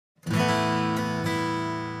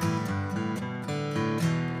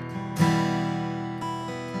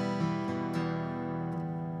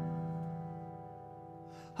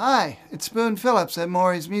Hi, it's Spoon Phillips at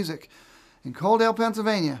Maury's Music in Coaldale,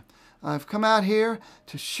 Pennsylvania. I've come out here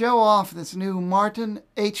to show off this new Martin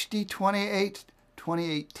HD28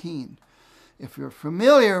 2018. If you're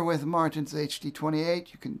familiar with Martin's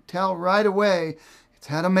HD28, you can tell right away it's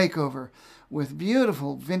had a makeover with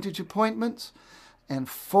beautiful vintage appointments and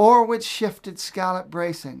forward shifted scallop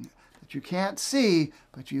bracing that you can't see,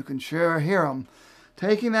 but you can sure hear them.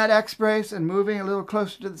 Taking that X-brace and moving a little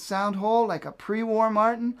closer to the sound hole like a pre-war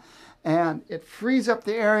Martin, and it frees up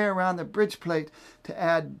the area around the bridge plate to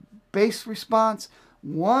add bass response,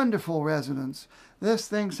 wonderful resonance. This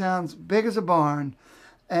thing sounds big as a barn,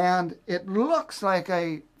 and it looks like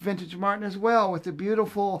a vintage Martin as well, with the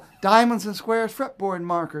beautiful diamonds and squares fretboard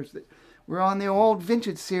markers that were on the old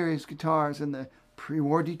vintage series guitars in the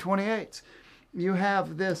pre-war D28s. You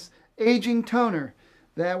have this aging toner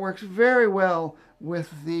that works very well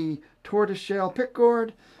with the tortoiseshell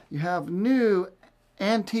pickguard. You have new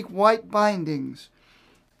antique white bindings,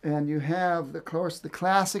 and you have, of course, the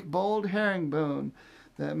classic bold herringbone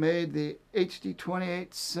that made the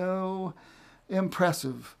HD28 so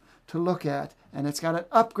impressive to look at. And it's got an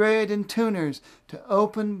upgrade in tuners to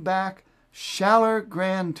open back shallower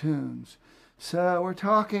grand tunes. So we're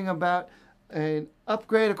talking about an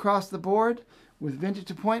upgrade across the board with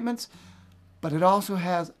vintage appointments, but it also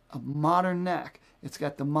has a modern neck. It's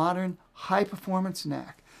got the modern high-performance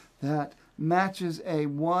neck that matches a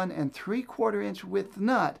 1 3/4 inch width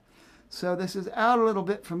nut. So this is out a little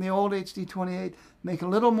bit from the old HD28. Make a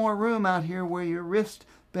little more room out here where your wrist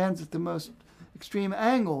bends at the most extreme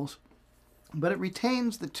angles, but it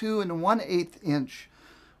retains the 2 1/8 inch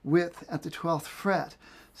width at the 12th fret.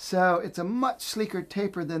 So it's a much sleeker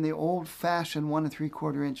taper than the old-fashioned 1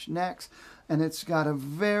 3/4 inch necks, and it's got a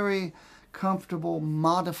very comfortable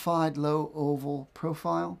modified low oval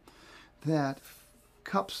profile that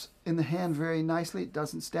cups in the hand very nicely. It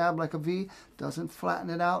doesn't stab like a V, doesn't flatten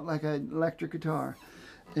it out like an electric guitar.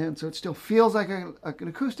 And so it still feels like an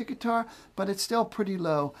acoustic guitar, but it's still pretty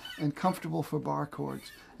low and comfortable for bar chords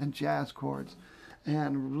and jazz chords.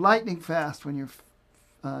 And lightning fast when you're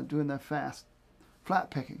doing the fast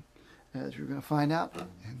flat picking, as you're going to find out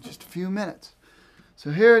in just a few minutes.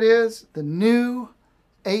 So here it is, the new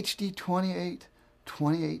HD28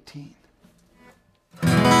 2018.